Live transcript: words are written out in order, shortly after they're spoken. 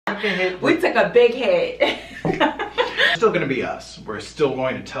took a hit. We took a big hit. Still gonna be us. We're still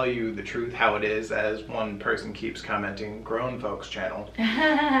going to tell you the truth how it is, as one person keeps commenting, grown folks channel.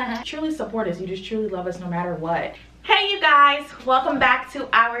 Truly support us. You just truly love us no matter what. Hey you guys, welcome back to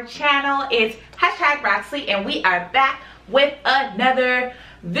our channel. It's #Roxlee and we are back with another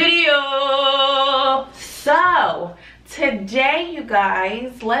video. So today you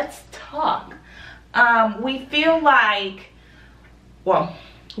guys, let's talk. We feel like, well,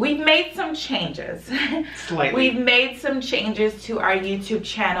 we've made some changes. Slightly. We've made some changes to our YouTube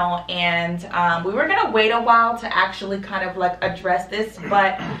channel, and we were gonna wait a while to actually kind of like address this,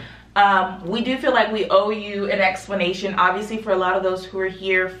 but we do feel like we owe you an explanation, obviously, for a lot of those who are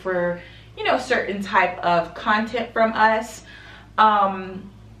here for, you know, certain type of content from us.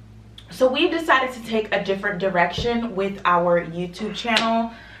 So we've decided to take a different direction with our YouTube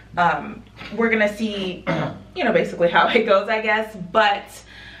channel. We're gonna see, you know, basically how it goes, I guess. But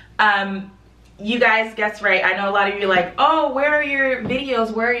you guys guessed right. I know a lot of you are like, oh, where are your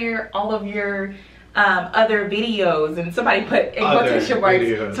videos? Where are all of your other videos? And somebody put in quotation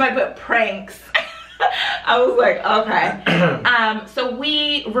marks, somebody put pranks. I was like, okay. So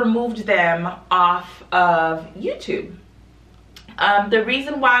we removed them off of YouTube. The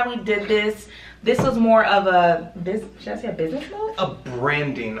reason why we did this was more of a should I say a business move? A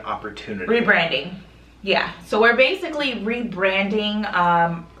branding opportunity. Rebranding. Yeah. So we're basically rebranding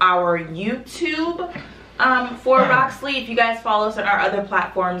our YouTube for Roxlee. If you guys follow us on our other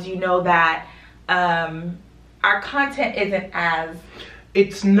platforms, you know that our content isn't as,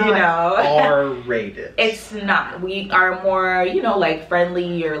 it's not, you know, R-rated. It's not. We are more, you know, like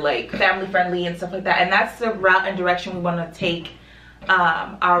friendly or like family friendly and stuff like that. And that's the route and direction we want to take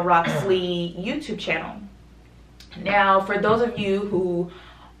our Roxlee YouTube channel. Now, for those of you who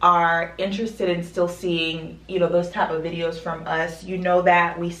are interested in still seeing, you know, those type of videos from us, you know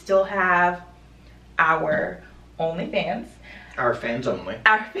that we still have our OnlyFans. Our fans only.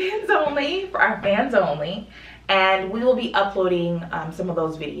 Our fans only, for our fans only. And we will be uploading some of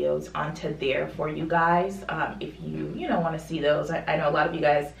those videos onto there for you guys. If you know, want to see those. I know a lot of you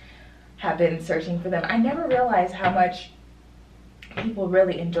guys have been searching for them. I never realized how much people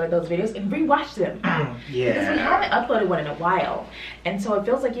really enjoy those videos and rewatch them. Yeah. Because we haven't uploaded one in a while. And so it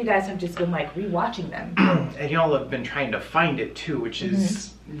feels like you guys have just been like rewatching them. And y'all have been trying to find it too, which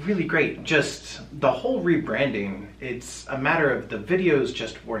is really great. Just the whole rebranding, it's a matter of the videos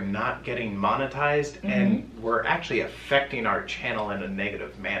just were not getting monetized and were actually affecting our channel in a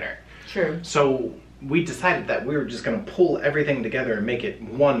negative manner. True. So we decided that we were just going to pull everything together and make it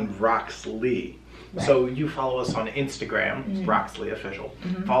one Roxlee. Right. So you follow us on Instagram, Roxlee Official.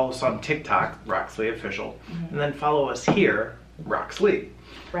 Follow us on TikTok, Roxlee Official. And then follow us here, Roxlee.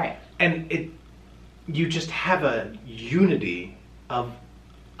 Right. And you just have a unity of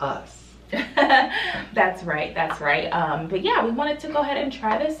us. That's right, that's right. But yeah, we wanted to go ahead and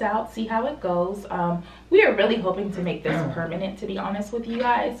try this out, see how it goes. We are really hoping to make this permanent, to be honest with you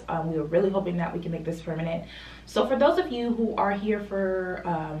guys. We are really hoping that we can make this permanent. So for those of you who are here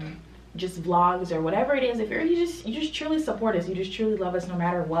for just vlogs or whatever it is, if you just truly support us, you just truly love us no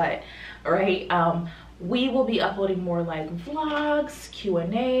matter what, right? We will be uploading more like vlogs,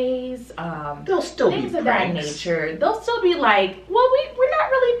 Q&As, they'll still things be of pranks. that nature. They'll still be like, well, we're not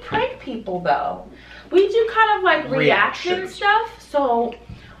really prank people though. We do kind of like reaction stuff. So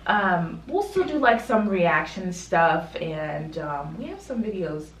we'll still do like some reaction stuff, and we have some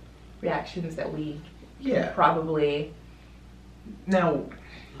reactions that we can probably. Now,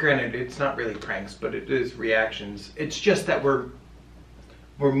 granted, it's not really pranks, but it is reactions. It's just that we're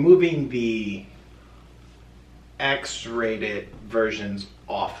moving the X-rated versions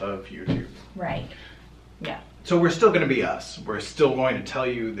off of YouTube. Right. Yeah. So we're still going to be us. We're still going to tell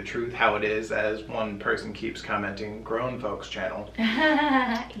you the truth how it is, as one person keeps commenting, grown folks channel.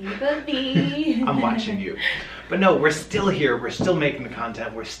 Eva B. I'm watching you. But no, we're still here. We're still making the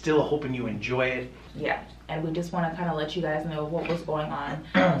content. We're still hoping you enjoy it. Yeah. And we just want to kind of let you guys know what was going on.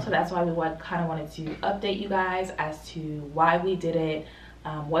 So that's why we kind of wanted to update you guys as to why we did it,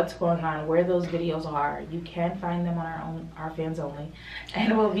 what's going on, where those videos are. You can find them on our fans only,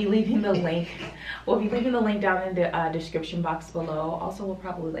 and we'll be leaving the link. We'll be leaving the link down in the description box below. Also, we'll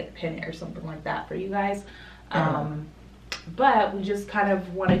probably like pin it or something like that for you guys. But we just kind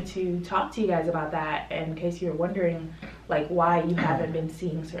of wanted to talk to you guys about that, in case you're wondering like why you haven't been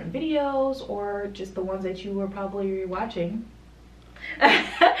seeing certain videos, or just the ones that you were probably watching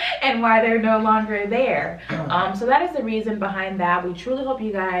and why they're no longer there. So that is the reason behind that. We truly hope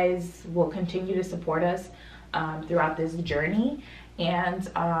you guys will continue to support us throughout this journey. And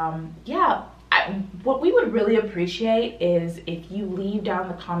yeah, what we would really appreciate is if you leave down in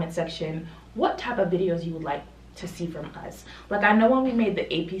the comment section what type of videos you would like to see from us. Like, I know when we made the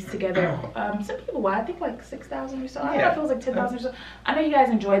APs together, some people, I think like 6,000 or so. I don't know if it was like 10,000 or so. I know you guys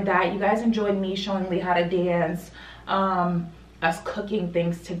enjoyed that. You guys enjoyed me showing Lee how to dance, us cooking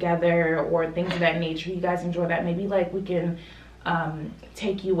things together or things of that nature. You guys enjoy that. Maybe like we can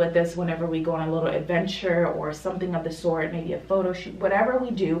take you with us whenever we go on a little adventure or something of the sort, maybe a photo shoot, whatever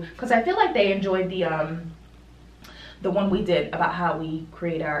we do, because I feel like they enjoyed the one we did about how we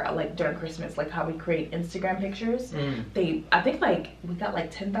create our, like during Christmas, like how we create Instagram pictures. I think like we got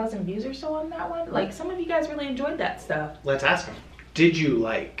like 10,000 views or so on that one. Like, some of you guys really enjoyed that stuff. Let's ask them. Did you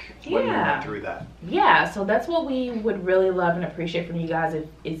like when we went through that? Yeah, so that's what we would really love and appreciate from you guys,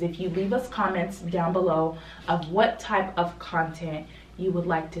 is if you leave us comments down below of what type of content you would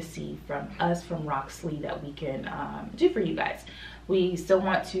like to see from us, from Roxlee, that we can do for you guys. We still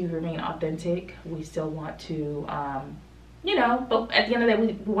want to remain authentic. We still want to, you know, but at the end of the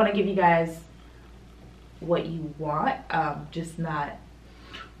day, we want to give you guys what you want, just not...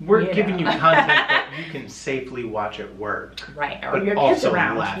 We're giving you content that you can safely watch at work. Right, or your kids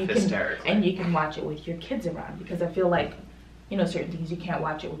around. Laugh hysterically. And you can watch it with your kids around, because I feel like, you know, certain things you can't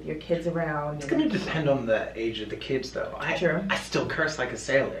watch it with your kids around. It's going to depend on the age of the kids, though. True. I still curse like a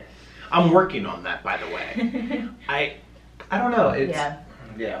sailor. I'm working on that, by the way. I don't know. It's,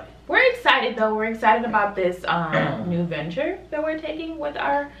 yeah. We're excited, though. We're excited about this new venture that we're taking with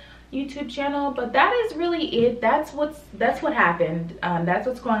our YouTube channel, but that is really it. That's what happened. That's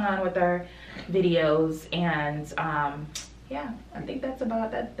what's going on with our videos, and yeah, I think that's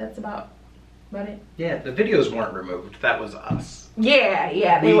about it. Yeah, the videos weren't removed. That was us.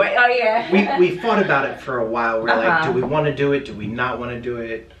 Yeah, they were. Oh yeah. we thought about it for a while. We're like, do we want to do it? Do we not want to do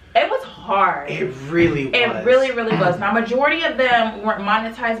it? It was hard. It really was. It really was. Now, majority of them weren't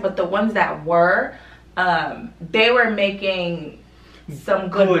monetized, but the ones that were, they were making some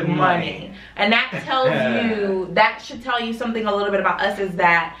good money. And that tells you, that should tell you something a little bit about us, is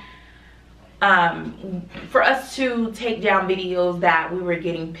that for us to take down videos that we were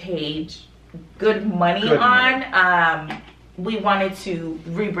getting paid good money on, we wanted to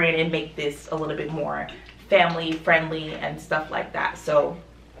rebrand and make this a little bit more family friendly and stuff like that. So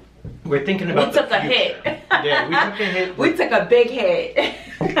we're thinking about we took a hit. Yeah, we took a hit. We took a big hit.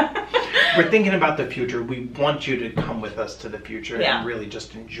 We're thinking about the future. We want you to come with us to the future and really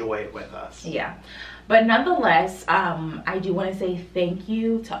just enjoy it with us. Yeah. But nonetheless, I do want to say thank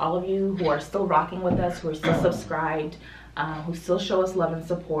you to all of you who are still rocking with us, who are still subscribed, who still show us love and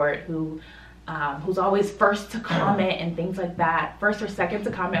support, who's always first to comment and things like that, first or second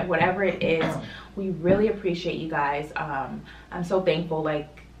to comment, whatever it is. We really appreciate you guys. I'm so thankful. Like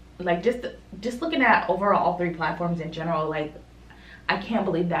just looking at overall all three platforms in general, like, I can't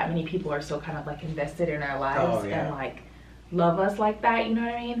believe that many people are so kind of like invested in our lives and like love us like that, you know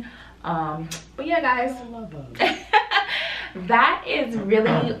what I mean? But yeah, guys, I love us. That is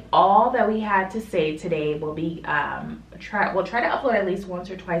really all that we had to say today. We'll try to upload at least once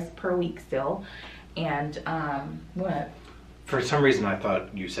or twice per week still. And what? For some reason, I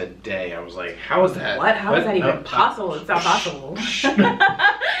thought you said day. I was like, how is that? What? How is that even possible? It's not possible.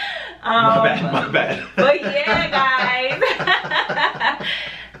 My bad. But yeah, guys.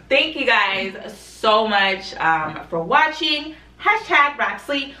 Thank you guys so much for watching.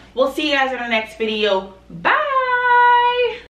 #Roxlee. We'll see you guys in the next video. Bye.